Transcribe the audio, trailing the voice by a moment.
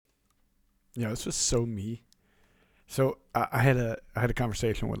This was so me. So I had a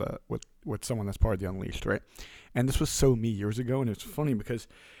conversation with someone that's part of the Unleashed, right? And this was so me years ago, and it's funny because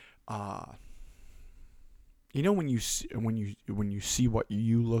uh, when you see what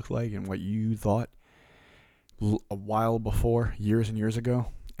you look like and what you thought a while before, years and years ago,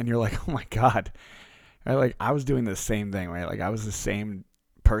 and you're like, oh my god, right? Like I was doing the same thing, right? Like I was the same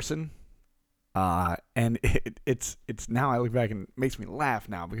person. And it's now I look back and it makes me laugh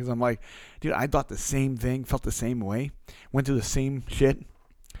now because I'm like, dude, I thought the same thing, felt the same way, went through the same shit,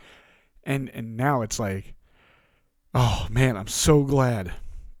 and now it's like, oh man, I'm so glad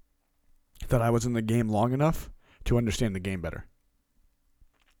that I was in the game long enough to understand the game better.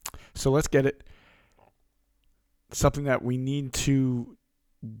 So let's get it. Something that we need to.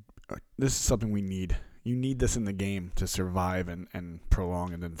 This is something we need. You need this in the game to survive and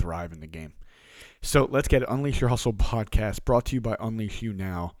prolong and then thrive in the game. So let's get it. Unleash Your Hustle podcast brought to you by Unleash You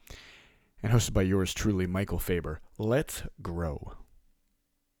Now and hosted by yours truly, Michael Faber. Let's grow.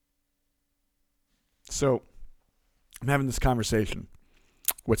 So I'm having this conversation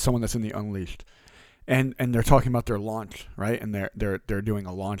with someone that's in the Unleashed. And they're talking about their launch, right? And they're doing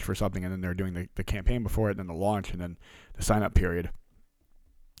a launch for something, and then they're doing the campaign before it, and then the launch, and then the sign up period.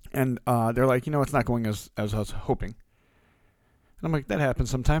 And they're like, it's not going as I was hoping. And I'm like, that happens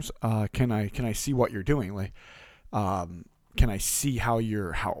sometimes. Can I see what you're doing? Like, can I see how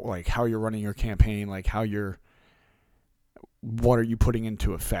you're running your campaign? Like what are you putting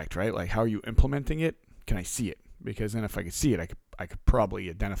into effect, right? Like how are you implementing it? Can I see it? Because then if I could see it, I could probably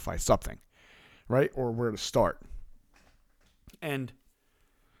identify something, right? Or where to start. And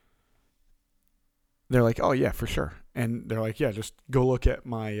they're like, oh yeah, for sure. And they're like, yeah, just go look at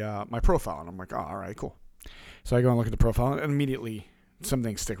my profile. And I'm like, oh, all right, cool. So I go and look at the profile, and immediately some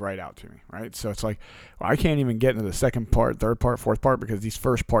things stick right out to me, right? So it's like, well, I can't even get into the second part, third part, fourth part because these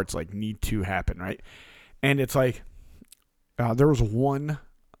first parts like need to happen, right? And it's like there was one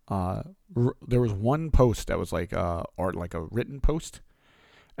post that was like art, like a written post.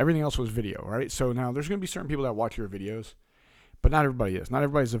 Everything else was video, right? So now there's going to be certain people that watch your videos, but not everybody is. Not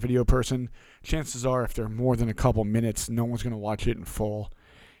everybody's a video person. Chances are, if they're more than a couple minutes, no one's going to watch it in full.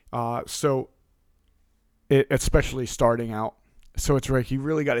 Especially starting out. So it's like you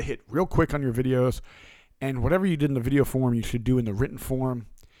really got to hit real quick on your videos, and whatever you did in the video form, you should do in the written form,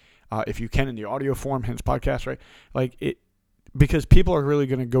 if you can in the audio form, hence podcast, right? Like it, because people are really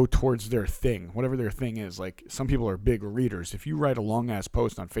going to go towards their thing, whatever their thing is. Like some people are big readers. If you write a long ass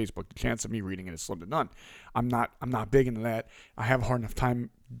post on Facebook, the chance of me reading it is slim to none. I'm not big into that. I have a hard enough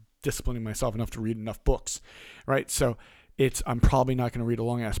time disciplining myself enough to read enough books, right? So I'm probably not going to read a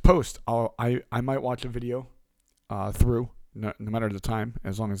long ass post. I might watch a video through, no matter the time,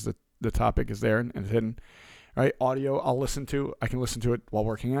 as long as the topic is there and hidden. Right, audio I can listen to it while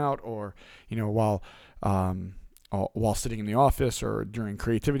working out, or while sitting in the office, or during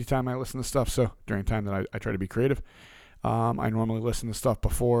creativity time I listen to stuff. So during time that I try to be creative, I normally listen to stuff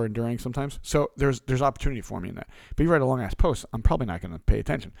before and during sometimes. So there's opportunity for me in that. But you write a long ass post, I'm probably not going to pay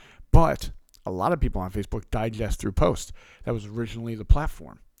attention. But a lot of people on Facebook digest through posts. That was originally the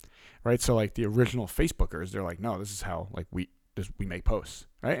platform, right? So like the original Facebookers, they're like, no, this is how like we make posts,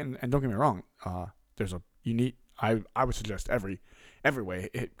 right? And don't get me wrong, there's a unique. I would suggest every way,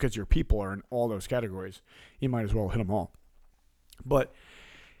 because your people are in all those categories. You might as well hit them all. But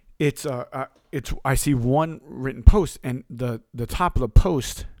it's I see one written post, and the top of the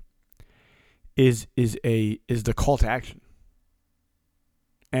post is the call to action,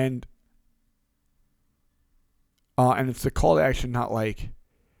 and it's the call to action, not like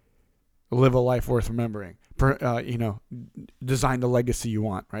live a life worth remembering, design the legacy you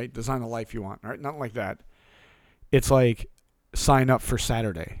want, right? Design the life you want, right? Not like that. It's like sign up for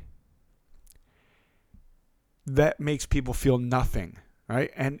Saturday. That makes people feel nothing, right?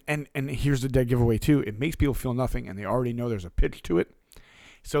 And here's the dead giveaway too. It makes people feel nothing, and they already know there's a pitch to it.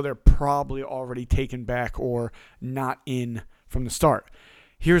 So they're probably already taken back or not in from the start.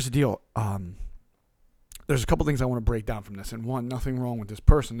 Here's the deal. There's a couple things I want to break down from this. And one, nothing wrong with this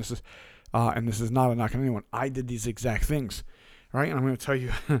person. This is not a knock on anyone. I did these exact things, right? And I'm going to tell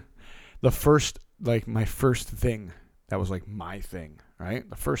you my first thing that was like my thing, right?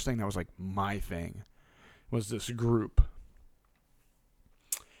 The first thing that was like my thing was this group.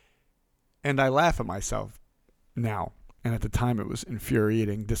 And I laugh at myself now. And at the time it was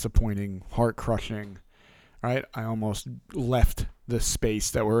infuriating, disappointing, heart-crushing, right? I almost left the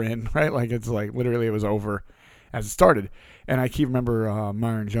space that we're in, right? Like it's like literally it was over as it started. And I keep remember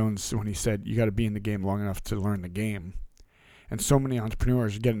Myron Jones when he said, you got to be in the game long enough to learn the game. And so many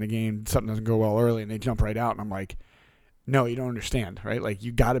entrepreneurs get in the game, something doesn't go well early, and they jump right out. And I'm like, No, you don't understand, right? Like,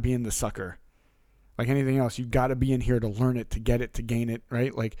 you got to be in the sucker. Like anything else, you got to be in here to learn it, to get it, to gain it,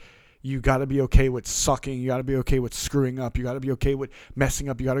 right? Like, you got to be okay with sucking. You got to be okay with screwing up. You got to be okay with messing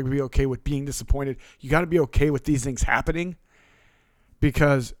up. You got to be okay with being disappointed. You got to be okay with these things happening,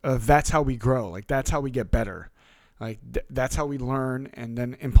 because that's how we grow. Like, that's how we get better. Like, that's how we learn and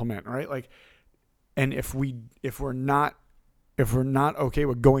then implement, right? Like, and if we're not okay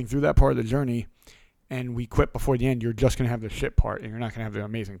with going through that part of the journey and we quit before the end, you're just going to have the shit part and you're not going to have the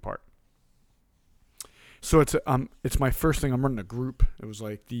amazing part. So it's my first thing. I'm running a group. It was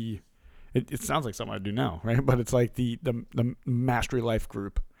like it sounds like something I do now, right? But it's like the Mastery Life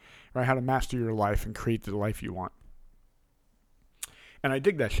group, right? How to master your life and create the life you want. And I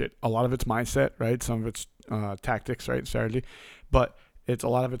dig that shit. A lot of it's mindset, right? Some of it's tactics, right? Strategy. But a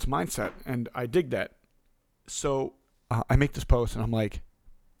lot of it's mindset. And I dig that. So I make this post and I'm like,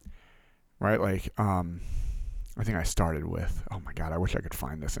 right? Like, I think I started with, oh my God, I wish I could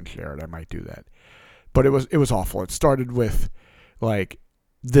find this and share it. I might do that. But it was awful. It started with like,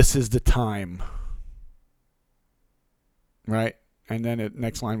 this is the time, right? And then the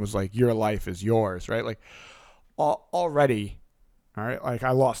next line was like, your life is yours, right? Like, already, all right, like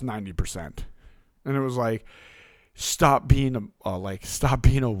I lost 90%. And it was like, stop being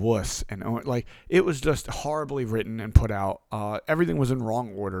a wuss. And like, it was just horribly written and put out. Everything was in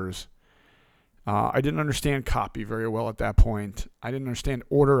wrong orders. I didn't understand copy very well at that point. I didn't understand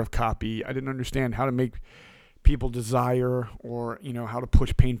order of copy. I didn't understand how to make people desire, or, how to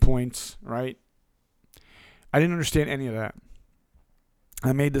push pain points, right? I didn't understand any of that.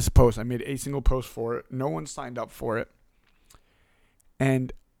 I made this post. I made a single post for it. No one signed up for it.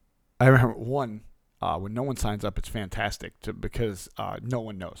 And I remember when no one signs up, it's fantastic because no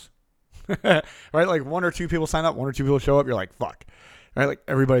one knows. Right? Like 1 or 2 people sign up, 1 or 2 people show up, you're like, fuck. Right? Like,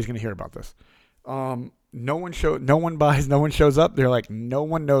 everybody's going to hear about this. No one buys, no one shows up. They're like, no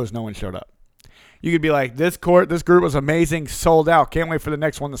one knows, no one showed up. You could be like, this group was amazing, sold out, can't wait for the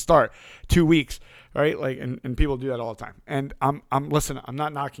next one to start. 2 weeks, right? Like, and people do that all the time. And I'm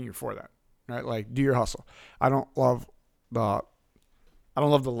not knocking you for that, right? Like, do your hustle. I don't love the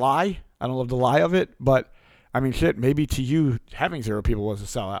lie. I don't love the lie of it, but I mean, shit, maybe to you, having 0 people was a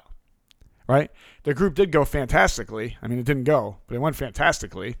sellout, right? The group did go fantastically. I mean, it didn't go, but it went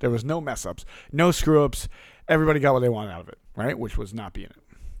fantastically. There was no mess ups, no screw ups. Everybody got what they wanted out of it, right? Which was not being it.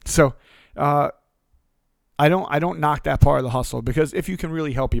 So, I don't knock that part of the hustle, because if you can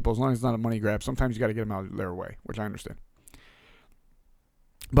really help people, as long as it's not a money grab, sometimes you got to get them out of their way, which I understand.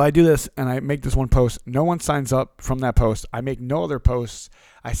 But I do this and I make this one post. No one signs up from that post. I make no other posts.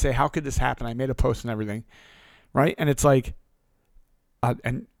 I say, how could this happen? I made a post and everything, right? And it's like,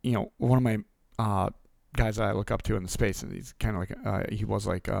 one of my guys that I look up to in the space, and he's kind of like, he was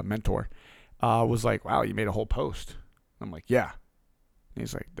like a mentor, was like, wow, you made a whole post. I'm like, yeah. And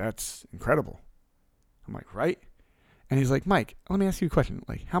he's like, that's incredible. I'm like, right? And he's like, Mike, let me ask you a question.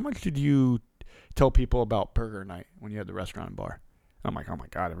 Like, how much did you tell people about burger night when you had the restaurant and bar? And I'm like, oh my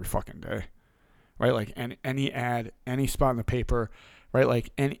God, every fucking day, right? Like, any ad, any spot in the paper, right?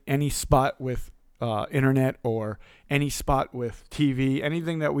 Like any spot with internet, or any spot with TV,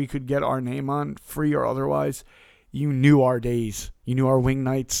 anything that we could get our name on, free or otherwise. You knew our days. You knew our wing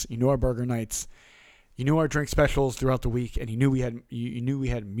nights. You knew our burger nights. You knew our drink specials throughout the week, and you knew we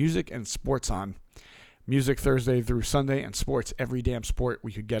had music and sports on. Music Thursday through Sunday, and sports, every damn sport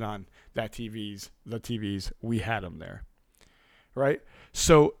we could get on the TVs, we had them there, right?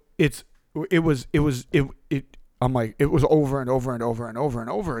 So I'm like, it was over and over and over and over and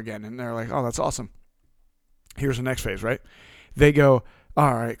over again, and they're like, oh, that's awesome. Here's the next phase, right? They go,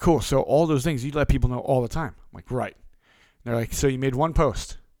 all right, cool. So all those things you let people know all the time. I'm like, right. And they're like, so you made one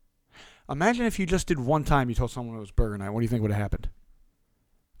post. Imagine if you just did one time, you told someone it was burger night. What do you think would have happened?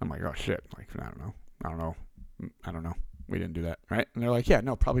 I'm like, oh shit. Like, I don't know. We didn't do that, right? And they're like, yeah,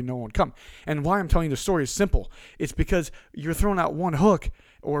 no, probably no one would come. And why I'm telling you the story is simple. It's because you're throwing out one hook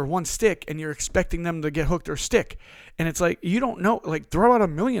or one stick, and you're expecting them to get hooked or stick. And it's like, you don't know, like, throw out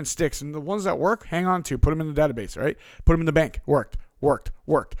 1,000,000 sticks, and the ones that work, hang on to, put them in the database, right? Put them in the bank. Worked,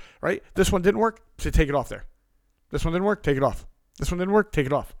 right? This one didn't work, so take it off there. This one didn't work, take it off. This one didn't work, take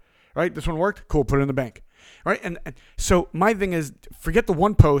it off, right? This one worked, cool, put it in the bank, right? And so my thing is, forget the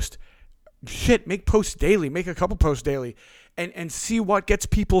one post. Shit, make posts daily, make a couple posts daily, and see what gets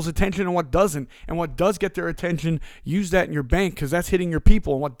people's attention and what doesn't. And what does get their attention, use that in your bank, because that's hitting your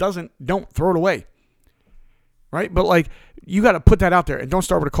people. And what doesn't, don't throw it away, right? But like, you got to put that out there, and don't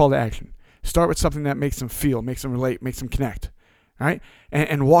start with a call to action. Start with something that makes them feel, makes them relate, makes them connect, right?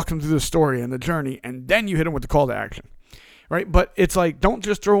 And walk them through the story and the journey, and then you hit them with the call to action, right? But it's like, don't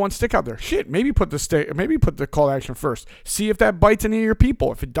just throw one stick out there. Shit, maybe put the call to action first. See if that bites any of your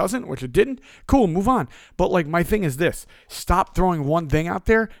people. If it doesn't, which it didn't, cool, move on. But like, my thing is this: stop throwing one thing out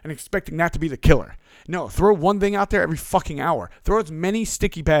there and expecting that to be the killer. No, throw one thing out there every fucking hour. Throw as many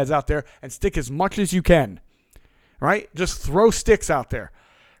sticky pads out there and stick as much as you can, right? Just throw sticks out there,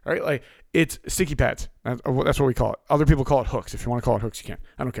 right? Like, it's sticky pads. That's what we call it. Other people call it hooks. If you want to call it hooks, you can.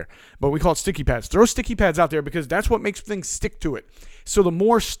 I don't care. But we call it sticky pads. Throw sticky pads out there because that's what makes things stick to it. So the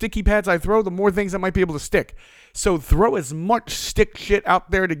more sticky pads I throw, the more things I might be able to stick. So throw as much stick shit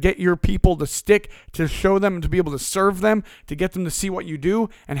out there to get your people to stick, to show them, to be able to serve them, to get them to see what you do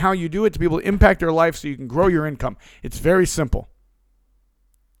and how you do it, to be able to impact their life so you can grow your income. It's very simple.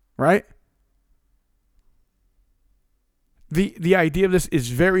 Right? The idea of this is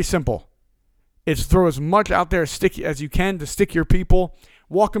very simple. It's throw as much out there as you can to stick your people,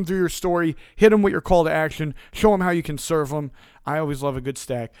 walk them through your story, hit them with your call to action, show them how you can serve them. I always love a good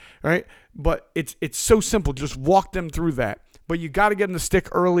stack, right? But it's so simple. Just walk them through that. But you got to get them to stick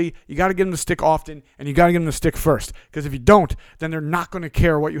early. You got to get them to stick often, and you got to get them to stick first. Because if you don't, then they're not going to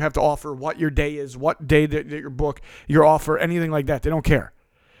care what you have to offer, what your day is, what day that your book, your offer, anything like that. They don't care,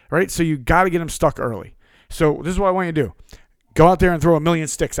 right? So you got to get them stuck early. So this is what I want you to do. Go out there and throw 1 million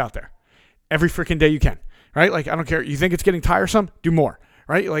sticks out there. Every freaking day you can, right? Like, I don't care. You think it's getting tiresome? Do more,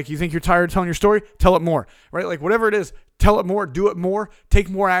 right? Like, you think you're tired of telling your story? Tell it more, right? Like, whatever it is, tell it more, do it more, take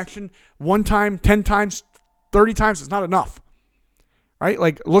more action. 1 time, 10 times, 30 times, it's not enough, right?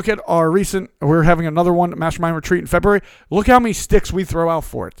 Like, look at our we're having another one, Mastermind Retreat in February. Look how many sticks we throw out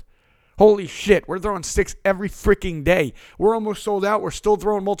for it. Holy shit, we're throwing sticks every freaking day. We're almost sold out. We're still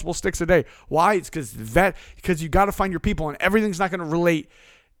throwing multiple sticks a day. Why? It's because you got to find your people, and everything's not going to relate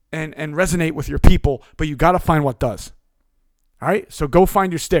and resonate with your people, but you got to find what does. All right? So go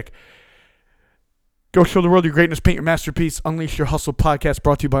find your stick. Go show the world your greatness, paint your masterpiece. Unleash Your Hustle podcast,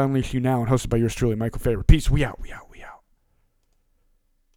 brought to you by Unleash You Now and hosted by yours truly, Michael Faber. Peace. We out.